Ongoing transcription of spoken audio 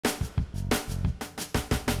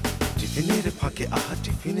টিফিনের ফাঁকে আহা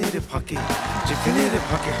টিফিনের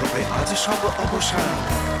ফাঁকে হবে আজ সব অবসান।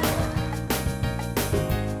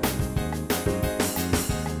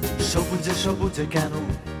 সবুজে সবুজে কেন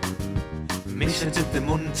মিশে যেতে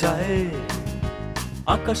মন চায়,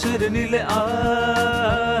 আকাশের নীলে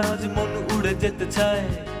আজ মন উড়ে যেতে চায়,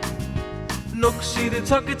 নকশির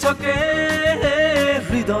ছকে ছকে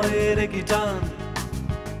হৃদয়ের কি টান।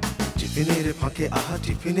 টিফিনের ফাঁকে আহা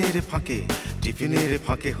টিফিনের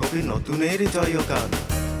ফাঁকে হবে নতুনের জয়গান।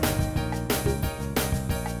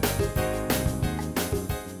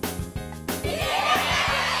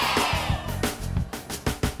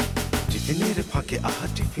 টিফিনের ফাঁকে আহা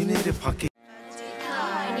টিফিনের ফাঁকে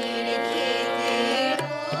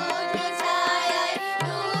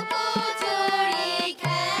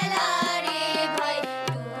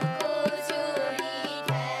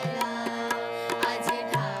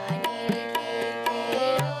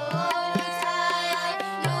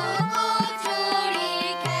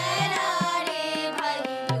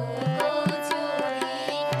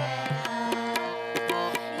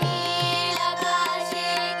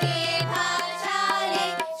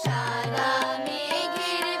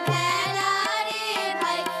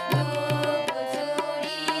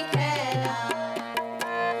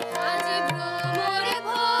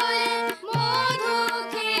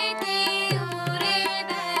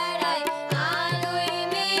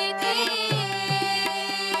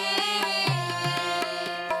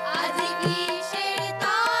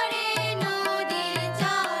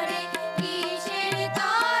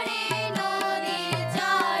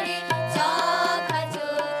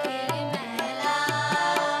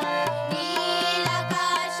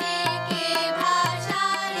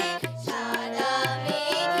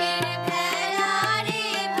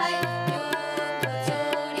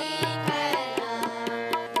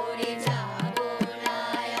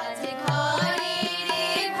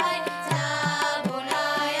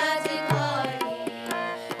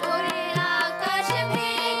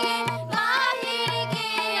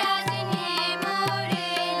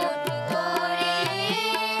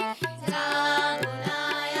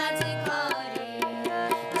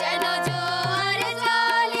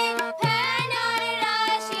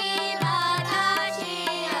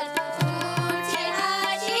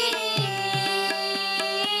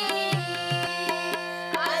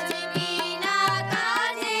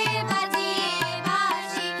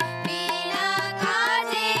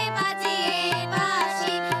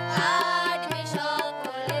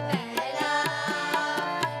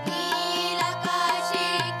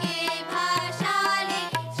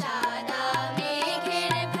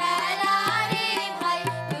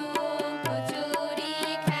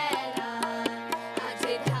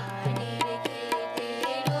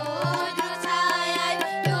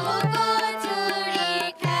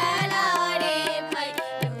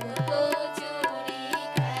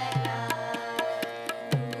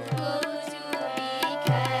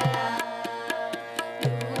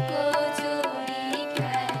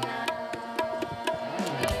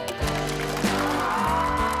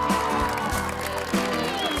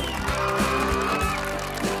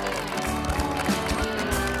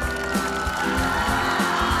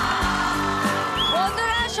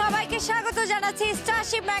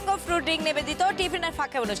নিবেদিত টিফিনের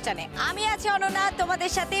ফাঁকে অনুষ্ঠানে আমি আছি অনন্যা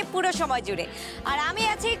তোমাদের সাথে পুরো সময় জুড়ে। আর আমি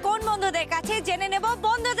আছি কোন বন্ধুদের কাছে জেনে নেব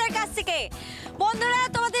বন্ধুদের কাছ থেকে। বন্ধুরা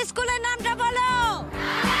তোমাদের স্কুলের নামটা বলো।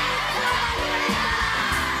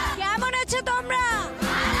 কেমন আছো তোমরা?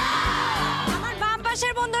 আমার বাম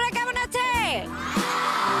পাশের বন্ধুরা কেমন আছে?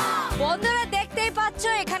 বন্ধুরা দেখতেই পাচ্ছ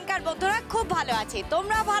এখানকার বন্ধুরা খুব ভালো আছে।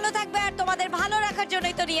 তোমরা ভালো থাকবে আর তোমাদের ভালো রাখার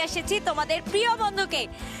জন্যই তো নিয়ে এসেছি তোমাদের প্রিয় বন্ধুকে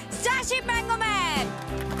স্টারশিপ ম্যাঙ্গো ম্যান।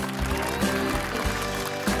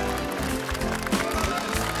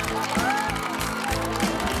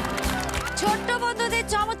 ছোট্ট বন্ধুদের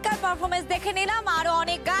চমৎকার পারফরমেন্স দেখে নিলাম। আরো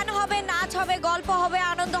অনেক গান হবে, নাচ হবে, গল্প হবে,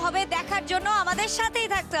 আনন্দ হবে। দেখার জন্য আমাদের সাথেই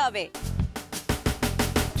থাকতে হবে।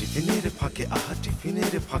 টিফিনের ফাঁকে আহা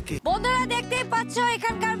টিফিনের ফাঁকে। বন্ধুরা দেখতেই পাচ্ছ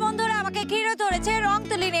এখানকার বন্ধুরা আমাকে ঘিরে ধরেছে রং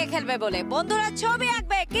তুলি নিয়ে খেলবে বলে। বন্ধুরা ছবি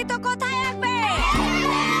আঁকবে, কিন্তু কোথায় আঁকবে?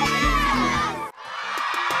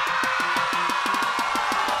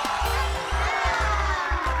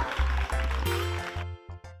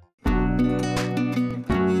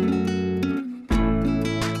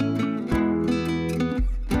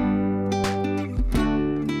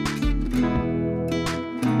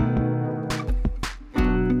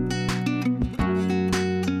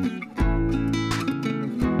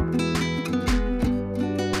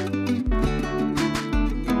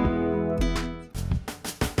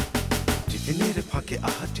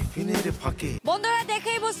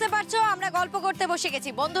 গল্প করতে বসে গেছি।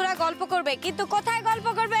 বন্ধুরা গল্প করবে, কিন্তু কোথায় গল্প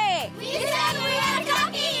করবে?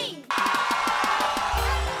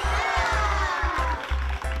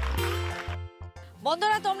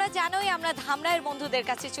 বন্ধুরা তোমরা জানোই আমরা ধামরাইয়ের বন্ধুদের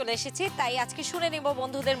কাছে চলে এসেছি, তাই আজকে শুনে নেব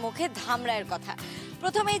বন্ধুদের মুখে ধামরাইয়ের কথা।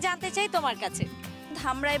 প্রথমেই জানতে চাই তোমার কাছে।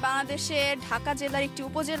 ধামরাই বাংলাদেশের ঢাকা জেলার একটি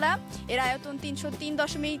উপজেলা। এর আয়তন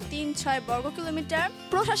 303.36 বর্গ কিলোমিটার।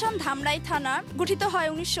 প্রশাসন ধামরাই থানা গঠিত হয়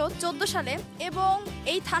 1914 সালে এবং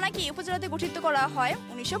এই থানাকে উপজেলাতে গঠিত করা হয়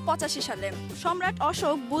 1985 সালে। সম্রাট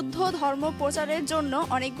অশোক বুদ্ধ ধর্ম প্রচারের জন্য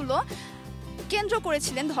অনেকগুলো কেন্দ্র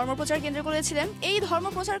করেছিলেন, ধর্মপ্রচার কেন্দ্র করেছিলেন। এই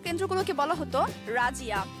ধর্মপ্রচার কেন্দ্রগুলোকে বলা হতো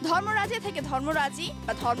রাজিয়া। ধর্মরাজিয়া থেকে ধর্মরাজি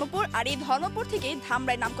বা ধর্মপুর, আর এই ধর্মপুর থেকেই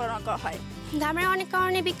ধামরাই নামকরণ করা হয়। ধামরাই অনেক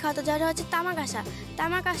কারণে বিখ্যাত, যারা হচ্ছে তামাক আসা।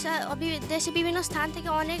 তামাক আসা দেশে বিভিন্ন স্থান থেকে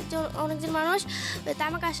অনেকজন মানুষ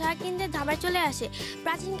তামাক আসা কিনতে ধামরাই চলে আসে।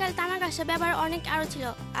 প্রাচীনকালে তামাক আসা ব্যবহার অনেক আরও ছিল,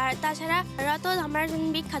 আর তাছাড়া রাত ধামরাইয়ের জন্য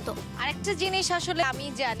বিখ্যাত। আরেকটা জিনিস আসলে আমি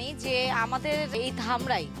জানি যে আমাদের এই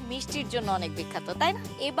ধামরাই মিষ্টির জন্য অনেক বিখ্যাত, তাই না?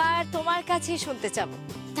 এবার তোমার কাছে শুনতে চাবো।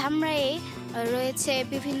 ধামরাইয়ে রয়েছে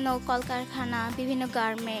বিভিন্ন কলকারখানা, বিভিন্ন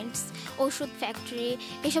গার্মেন্টস, ওষুধ ফ্যাক্টরি,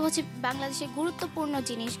 এসব হচ্ছে বাংলাদেশের গুরুত্বপূর্ণ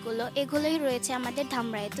জিনিসগুলো। এগুলোই রয়েছে আমাদের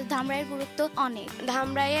ধামরাইয়ে। তো ধামরাইয়ের গুরুত্ব অনেক।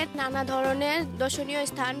 ধামরাইয়ের নানা ধরনের দর্শনীয়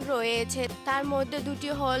স্থান রয়েছে, তার মধ্যে দুটি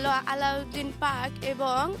হলো আলাউদ্দিন পার্ক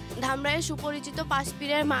এবং ধামরাইয়ের সুপরিচিত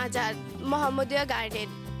পাঁচপীরের মাজার মোহাম্মদিয়া গার্ডেন।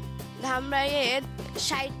 ধামরাইয়ের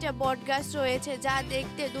 60টা বট গাছ রয়েছে, যা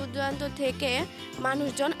দেখতে দূর দূরান্ত থেকে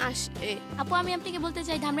মানুষজন আসে। আপু, আমি আপনাকে বলতে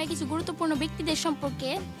চাই ধামরাই কিছু গুরুত্বপূর্ণ ব্যক্তিদের সম্পর্কে।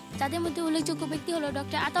 তাদের মধ্যে উল্লেখযোগ্য ব্যক্তি হলো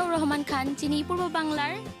ডক্টর আতাউর রহমান খান, যিনি পূর্ব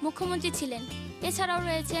বাংলার মুখ্যমন্ত্রী ছিলেন। এছাড়াও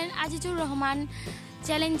রয়েছেন আজিজুর রহমান,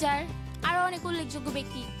 চ্যালেঞ্জার, আরও অনেক উল্লেখযোগ্য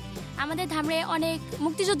ব্যক্তি। আমাদের ধামরাইয়ে অনেক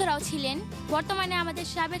মুক্তিযোদ্ধারাও ছিলেন। বর্তমানে আমাদের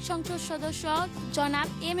সাবেক সংসদ সদস্য জনাব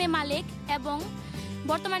এম.এ. মালেক এবং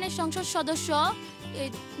বর্তমানে সংসদ সদস্য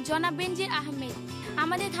জনাব বেনজির আহমেদ।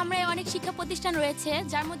 আমাদের ধামরাইয়ে অনেক শিক্ষা প্রতিষ্ঠান রয়েছে,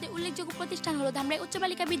 যার মধ্যে উল্লেখযোগ্য প্রতিষ্ঠান হলো ধামরাই উচ্চ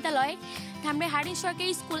বালিকা বিদ্যালয়, ধামরাই হার্ডিন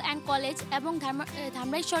সরকারি স্কুল অ্যান্ড কলেজ এবং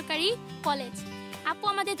ধামরাই সরকারি কলেজ। আপু,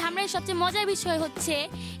 আমাদের ধামরাইয়ের সবচেয়ে মজার বিষয় হচ্ছে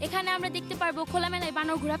এখানে আমরা দেখতে পারবো খোলামেলায়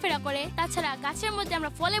বানর ঘোরাফেরা করে। তাছাড়া গাছের মধ্যে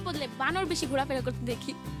আমরা ফলের বদলে বানর বেশি ঘোরাফেরা করতে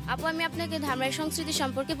দেখি। আপু, আমি আপনাকে ধামরাই সংস্কৃতি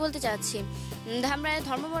সম্পর্কে বলতে চাচ্ছি। ধামরাইয়ে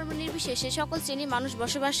ধর্মবর্ণ নির্বিশেষে সকল শ্রেণীর মানুষ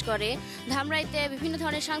বসবাস করে। ধামরাইতে বিভিন্ন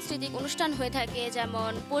ধরনের সাংস্কৃতিক অনুষ্ঠান হয়ে থাকে,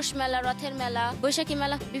 যেমন পৌষ মেলা, রথের মেলা, বৈশাখী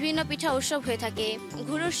মেলা, বিভিন্ন পিঠা উৎসব হয়ে থাকে,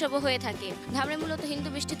 ঘুর উৎসবও হয়ে থাকে। ধামরাই মূলত হিন্দু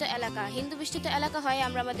বেষ্টিত এলাকা। হিন্দু বেষ্টিত এলাকা হয়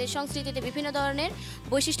আমরা আমাদের সংস্কৃতিতে বিভিন্ন ধরনের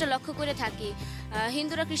বৈশিষ্ট্য লক্ষ্য করে থাকি।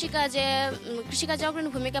 হিন্দুরা কৃষিকাজে অগ্রণী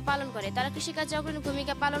ভূমিকা পালন করে। তারা কৃষিকাজে অগ্রণী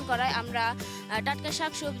ভূমিকা পালন করায় আমরা টাটকা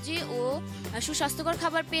শাকসবজি ও সুস্বাস্থ্যকর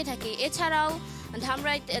খাবার পেয়ে থাকি। এছাড়াও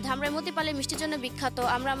ধামরাই মতিপালের মিষ্টির জন্য বিখ্যাত।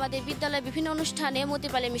 আমরা আমাদের বিদ্যালয়ে বিভিন্ন অনুষ্ঠানে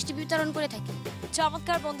মতিপালের মিষ্টি বিতরণ করে থাকি।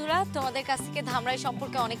 চমৎকার বন্ধুরা, তোমাদের কাছ থেকে ধামরাই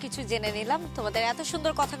সম্পর্কে অনেক কিছু জেনে নিলাম। তোমাদের এত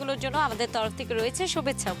সুন্দর কথাগুলোর জন্য আমাদের তরফ থেকে রয়েছে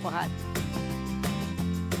শুভেচ্ছা উপহার।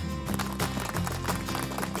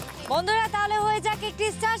 বন্ধুরা, তাহলে হয়ে যাক একটি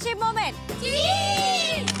স্টারশিপ মোমেন্ট।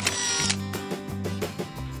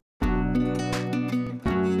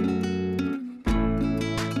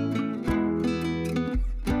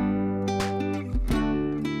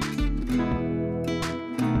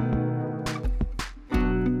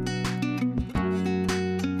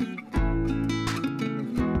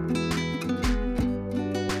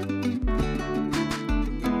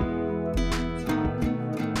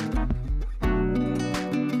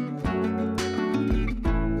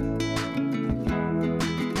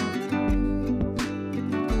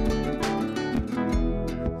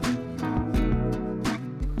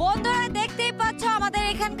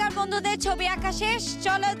 বন্ধুদের ছবি আঁকা শেষ,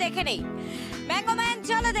 চলো দেখে নেই। ম্যাঙ্গোম্যান,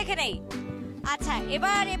 চলো দেখে নেই। আচ্ছা,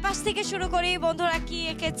 এবার এপাশ থেকে শুরু করি। বন্ধুরা কি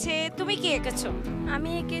এঁকেছে? তুমি কি এঁকেছো? আমি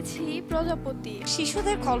এঁকেছি প্রজাপতি।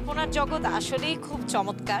 শিশুদের কল্পনার জগৎ আসলেই খুব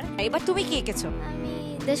চমৎকার। এবার তুমি কি এঁকেছো? আমি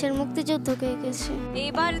দেশের মুক্তিযুদ্ধকে এঁকেছি।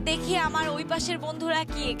 এবার দেখি আমার ওই পাশের বন্ধুরা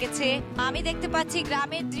কি এঁকেছে। আমি দেখতে পাচ্ছি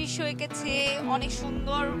গ্রামের দৃশ্য এঁকেছে, অনেক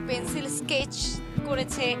সুন্দর পেন্সিল স্কেচ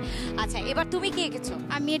করেছে। আচ্ছা, এবার তুমি কি এঁকেছো?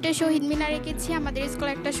 আমি এটা শহীদ মিনার এঁকেছি। আমাদের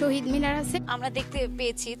স্কুলে একটা শহীদ মিনার আছে। আমরা দেখতে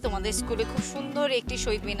পেয়েছি তোমাদের স্কুলে খুব সুন্দর একটি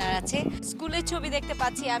শহীদ মিনার আছে। স্কুলের ছবি দেখতে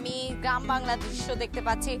পাচ্ছি, আমি গ্রাম বাংলা দৃশ্য দেখতে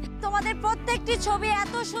পাচ্ছি। তোমাদের প্রত্যেকটি ছবি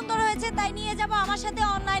এত সুন্দর হয়েছে, তাই নিয়ে যাব আমার সাথে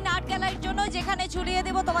অনলাইন আর্ট গ্যালারির জন্য, যেখানে ঝুলিয়ে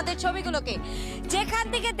দেব তোমাদের ছবিগুলোকে, যেখান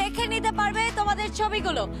থেকে দেখে নিতে পারবে তোমাদের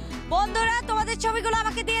ছবিগুলো। বন্ধুরা, তোমাদের ছবিগুলো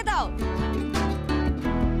আমাকে দিয়ে দাও।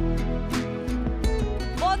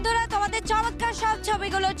 বন্ধুরা, তোমাদের চমৎকার সব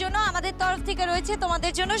ছবিগুলোর জন্য আমাদের তরফ থেকে রয়েছে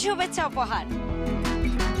তোমাদের জন্য শুভেচ্ছা উপহার।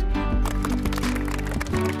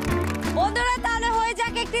 বন্ধুরা, তাহলে হয়ে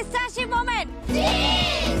যাক একটি স্টারশিপ মোমেন্ট।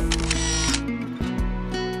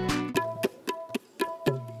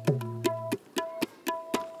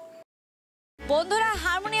 বন্ধুরা,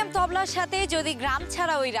 হারমোনিয়াম তবলার সাথে যদি গ্রাম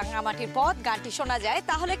ছাড়া ওই রাঙামাটির পথ গানটি শোনা যায়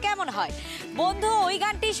তাহলে কেমন হয়? বন্ধু ওই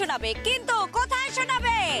গানটি শোনাবে, কিন্তু কোথায়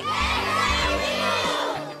শোনাবে?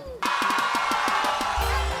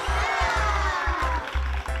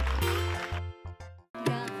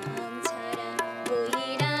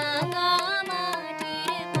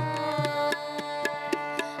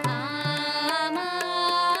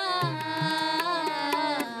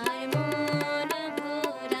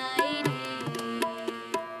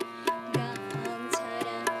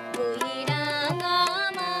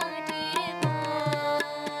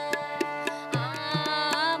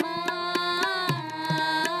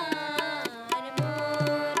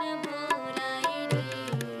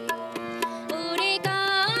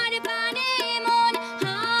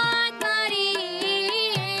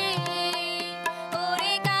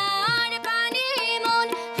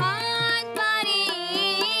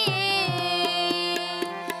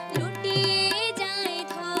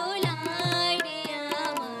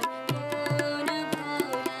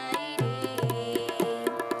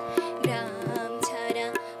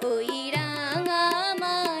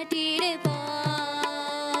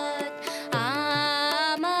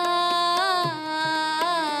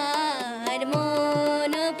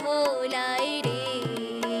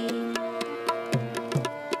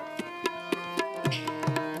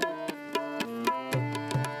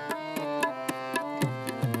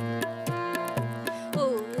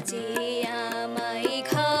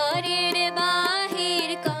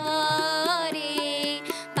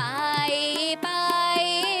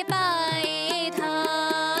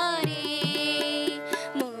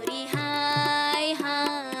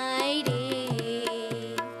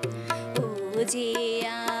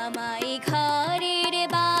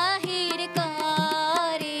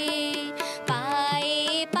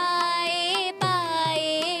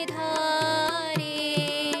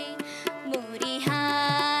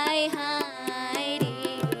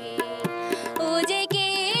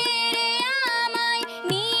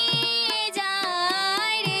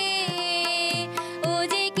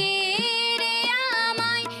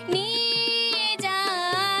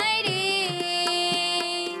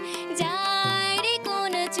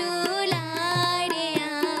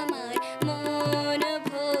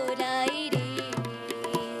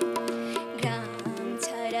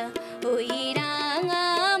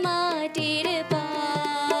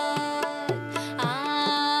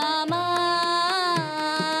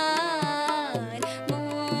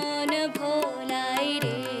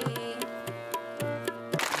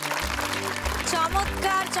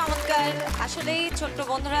 আসলে ছোট্ট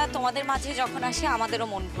বন্ধুরা, তোমাদের মাঝে যখন আসে আমাদেরও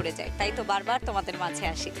মন ভরে যায়, তাই তো বারবার তোমাদের মাঝে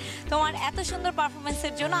আসি। তোমার এত সুন্দর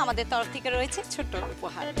পারফরমেন্সের জন্য আমাদের তরফ থেকে রয়েছে ছোট্ট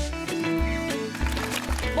উপহার।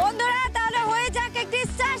 বন্ধুরা, তাহলে হয়ে যাক একটি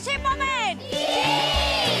স্টারশিপ মোমেন্ট।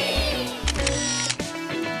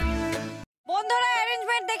 বন্ধুরা,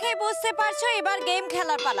 অ্যারেঞ্জমেন্ট দেখেই বুঝতে পারছো এবার গেম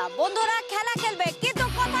খেলার পালা। বন্ধুরা খেলা খেলবে, কিন্তু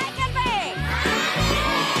কোথায় খেলবে?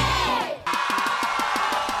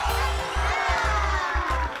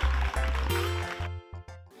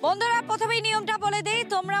 বন্ধুরা, প্রথমেই নিয়মটা বলে দেই,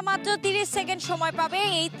 তোমরা মাত্র 30 সেকেন্ড সময় পাবে।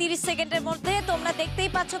 এই 30 সেকেন্ডের মধ্যে তোমরা দেখতেই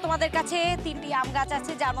পাচ্ছ তোমাদের কাছে 3টি আম গাছ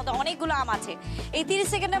আছে, যার মধ্যে অনেকগুলো আম আছে। এই 30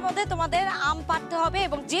 সেকেন্ডের মধ্যে তোমাদের আম পাড়তে হবে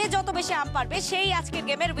এবং যে যত বেশি আম পারবে সেই আজকের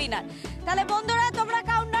গেমের উইনার। তাহলে বন্ধুরা, তোমরা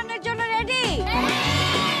কাউন্টডাউনের জন্য রেডি?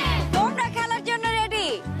 তোমরা খেলার জন্য রেডি?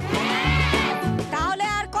 তাহলে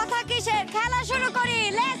আর কথা কিসের, খেলা শুরু করি।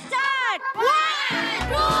 Let's start. 1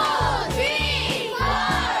 2 3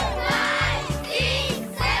 4 5 6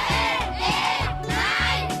 7 8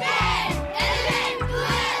 9 10 11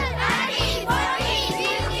 12 13 14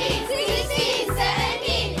 15 16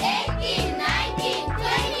 17 18 19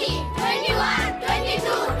 20 21 22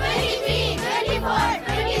 23 24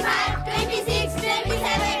 25 26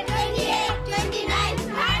 27 28 29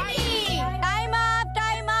 30। Time up,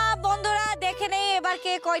 time up. বন্ধুরা দেখে নেই এবার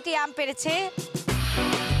কে কয়টি আম পেরেছে।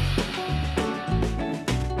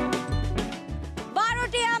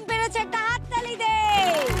 12টি আম পেরেছে, একটা হাততালি দে।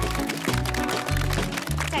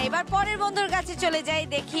 আচ্ছা, এবার পরের বন্ধুর কাছে চলে যাই,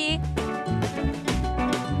 দেখি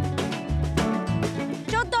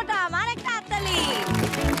 14টা আম, আরেকটা হাততালি।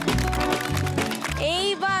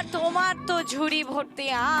 এইবার তোমার তো ঝুড়ি ভর্তি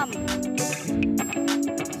আম।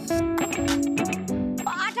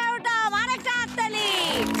 18টা আম, আরেকটা হাততালি।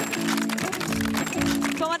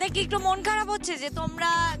 তোমাদের কি একটু মন খারাপ হচ্ছে যে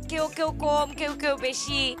তোমরা কেউ কেউ কম কেউ কেউ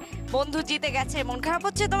বেশি, বন্ধু জিতে গেছে? মন খারাপ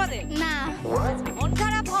হচ্ছে তোমাদের? না, মন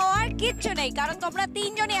খারাপ হওয়ার কিচ্ছু নেই, কারণ তোমরা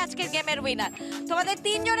 3 জনই আজকের গেমের উইনার। তোমাদের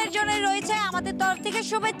 3 জনের জন্য রয়েছে আমাদের তরফ থেকে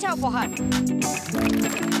শুভেচ্ছা উপহার।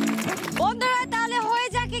 বন্ধুরা, তাহলে হয়ে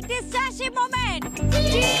যাক একটি স্টারশিপ মোমেন্ট।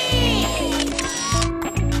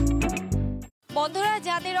 বন্ধুরা,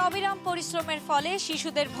 যাদের অবিরাম পরিশ্রমের ফলে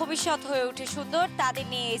শিশুদের ভবিষ্যৎ হয়ে ওঠে সুন্দর, তাদের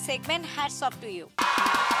নিয়ে এই segment hats off to you.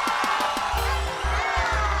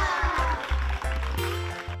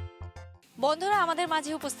 বন্ধুরা, আমাদের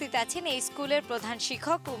মাঝে উপস্থিত আছেন এই স্কুলের প্রধান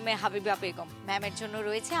শিক্ষক উম্মে হাবিবা বেগম। ম্যামের জন্য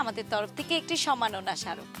রয়েছে আমাদের তরফ থেকে একটি সম্মাননা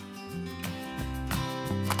স্মারক।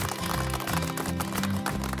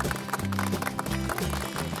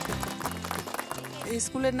 এই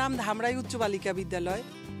স্কুলের নাম ধামরাই উচ্চ বালিকা বিদ্যালয়।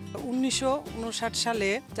 1959 সালে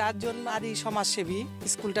 4 জন নারী সমাজসেবী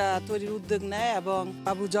স্কুলটা তৈরির উদ্যোগ নেয় এবং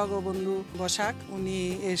বাবু জগবন্ধু বসাক উনি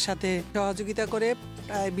এর সাথে সহযোগিতা করে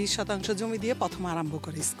প্রায় 20% জমি দিয়ে প্রথম আরম্ভ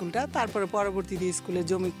করে স্কুলটা। তারপরে পরবর্তীতে স্কুলের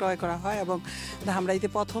জমি ক্রয় করা হয় এবং ধামরাইতে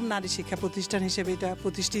প্রথম নারী শিক্ষা প্রতিষ্ঠান হিসেবে এটা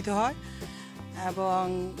প্রতিষ্ঠিত হয় এবং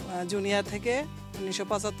জুনিয়র থেকে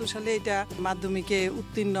 1975 সালে এটা মাধ্যমিকে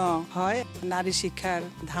উত্তীর্ণ হয়। নারী শিক্ষার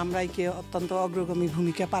ধামরাইকে অত্যন্ত অগ্রগামী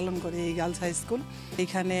ভূমিকা পালন করে এই গার্লস হাই স্কুল।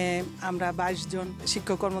 এখানে আমরা 22 জন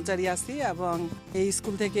শিক্ষক কর্মচারী আছি এবং এই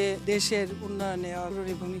স্কুল থেকে দেশের উন্নয়নে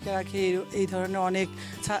অগ্রণী ভূমিকা রাখে এই ধরনের অনেক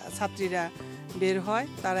ছাত্রীরা বের হয়।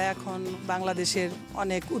 তারা এখন বাংলাদেশের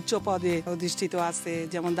অনেক উচ্চ পদে অধিষ্ঠিত আছে,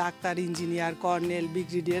 যেমন ডাক্তার, ইঞ্জিনিয়ার, কর্নেল,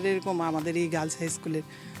 ব্রিগেডিয়ার, এরকম আমাদের এই গার্লস হাই স্কুলের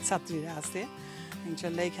ছাত্রীরা আছে।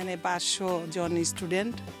 ইনশাল্লাহ এখানে 500 জন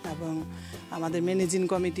স্টুডেন্ট এবং আমাদের ম্যানেজিং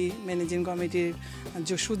কমিটির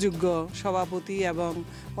যে সুযোগ্য সভাপতি এবং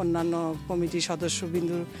অন্যান্য কমিটির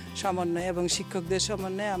সদস্যবৃন্দুর সমন্বয়ে এবং শিক্ষকদের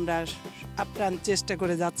সমন্বয়ে আমরা আপ্রাণ চেষ্টা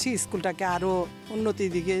করে যাচ্ছি স্কুলটাকে আরও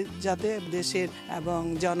উন্নতির দিকে, যাতে দেশের এবং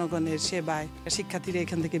জনগণের সেবায় শিক্ষার্থীরা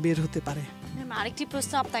এখান থেকে বের হতে পারে। আরেকটি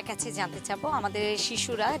প্রশ্ন আপনার কাছে জানতে চাবো, আমাদের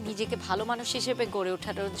শিশুরা নিজেকে ভালো মানুষ হিসেবে গড়ে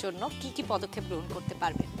ওঠানোর জন্য কি কি পদক্ষেপ গ্রহণ করতে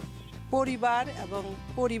পারবে? পরিবার এবং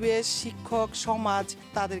পরিবেশ, শিক্ষক, সমাজ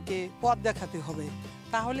তাদেরকে পথ দেখাতে হবে,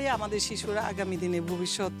 তাহলে আমাদের শিশুরা আগামী দিনে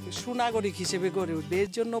ভবিষ্যৎ সুনাগরিক হিসেবে গড়ে উঠবে।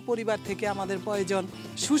 এর জন্য পরিবার থেকে আমাদের প্রয়োজন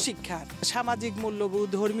সুশিক্ষার, সামাজিক মূল্যবোধ,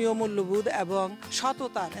 ধর্মীয় মূল্যবোধ এবং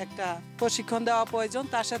সততার একটা প্রশিক্ষণ দেওয়া প্রয়োজন।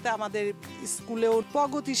 তার সাথে আমাদের স্কুলেও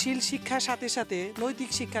প্রগতিশীল শিক্ষার সাথে সাথে নৈতিক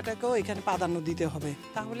শিক্ষাটাকেও এখানে প্রাধান্য দিতে হবে,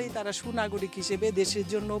 তাহলেই তারা সুনাগরিক হিসেবে দেশের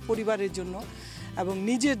জন্য, পরিবারের জন্য এবং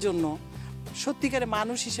নিজের জন্য সত্যিকারের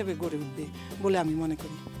মানুষ হিসেবে গড়ে উঠবে বলে আমি মনে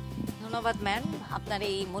করি। ধন্যবাদ ম্যাম আপনার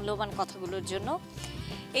এই মূল্যবান কথাগুলোর জন্য।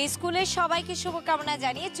 এই স্কুলের সবাইকে শুভকামনা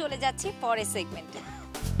জানিয়ে চলে যাচ্ছি পরের সেগমেন্টে।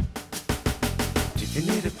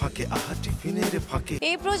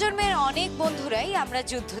 এই প্রজন্মের অনেক বন্ধুরাই আমরা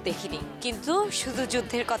যুদ্ধ দেখিনি, কিন্তু শুধু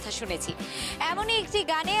যুদ্ধের কথা শুনেছি। এমনই একটি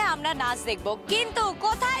গানে আমরা নাচ দেখব, কিন্তু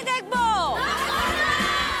কোথায় দেখব?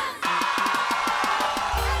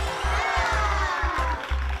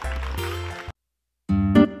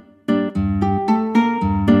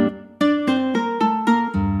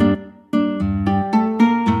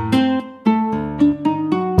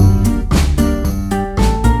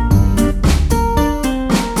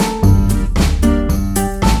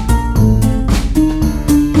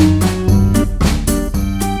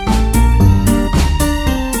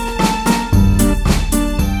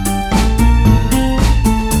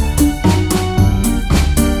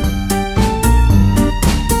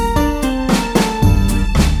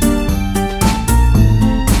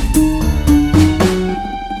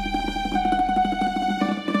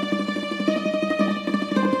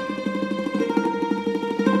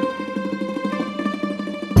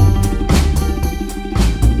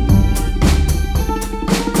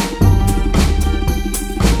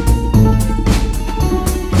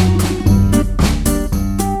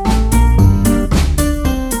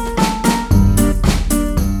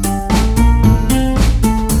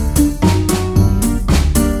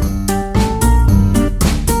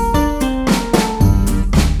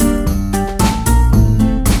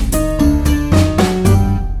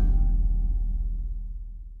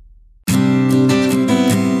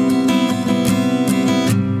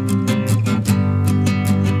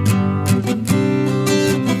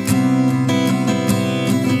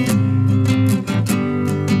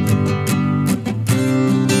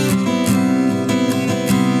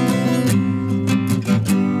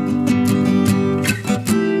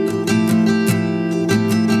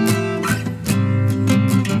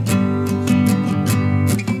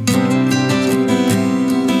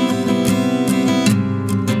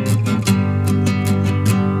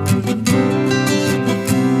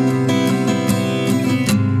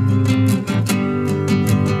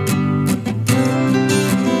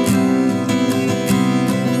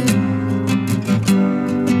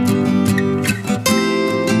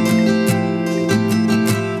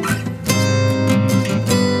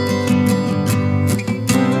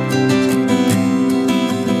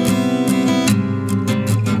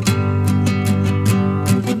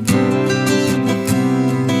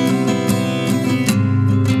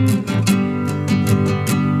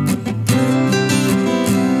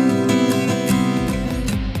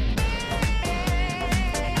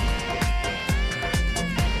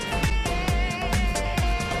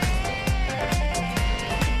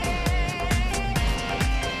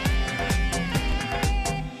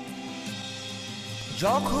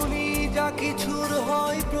 যখনই যা কিছুর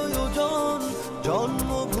হয় প্রয়োজন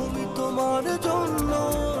জন্মভূমি তোমার জন্য,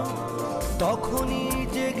 তখনই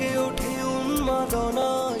জেগে ওঠে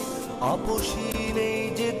উন্মাদনায় আপসী নেই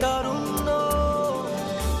যে তারুণ্য।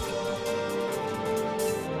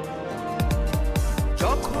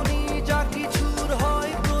 যখনই যা কিছুর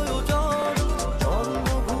হয় প্রয়োজন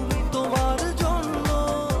জন্মভূমি তোমার জন্য,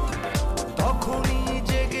 তখনই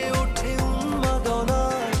জেগে ওঠে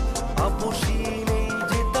উন্মাদনায় আপসী নেই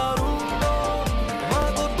যে তারুণ্য।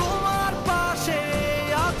 মাগো তোমার পাশে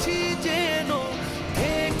আছি যেন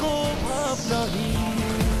থেকো ভাবনাহীন,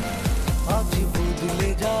 আজ বদলে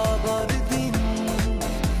যাবার দিন,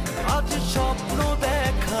 আজ স্বপ্ন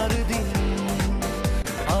দেখার দিন,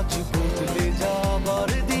 আজ বদলে যাবার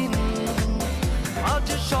দিন, আজ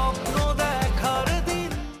স্বপ্ন দেখার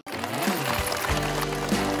দিন।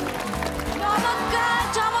 চমৎকার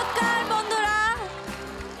চমৎকার বন্ধুরা,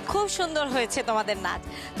 খুব সুন্দর হয়েছে তোমাদের নাচ।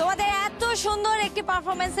 তোমাদের এত সুন্দর একটি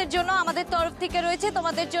পারফরমেন্সের জন্য আমাদের তরফ থেকে রয়েছে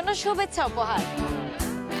তোমাদের জন্য শুভেচ্ছা উপহার।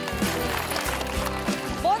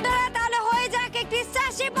 বন্ধুরা তাহলে হয়ে যাক একটি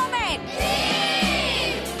স্টারশিপ মোমেন্ট।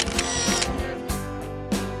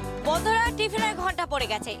 বন্ধুরা টিফিনের ঘন্টা পড়ে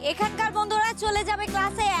গেছে, এখানকার বন্ধুরা চলে যাবে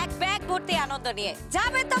ক্লাসে এক ব্যাগ ভর্তি আনন্দ নিয়ে।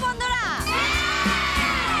 যাবে তো বন্ধুরা?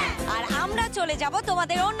 আর আমরা চলে যাব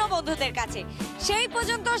তোমাদের অন্য বন্ধুদের কাছে। সেই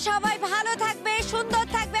পর্যন্ত সবাই ভালো থাকবে, সুন্দর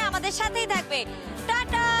থাকবে, আমাদের সাথেই থাকবে।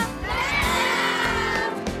 টাটা।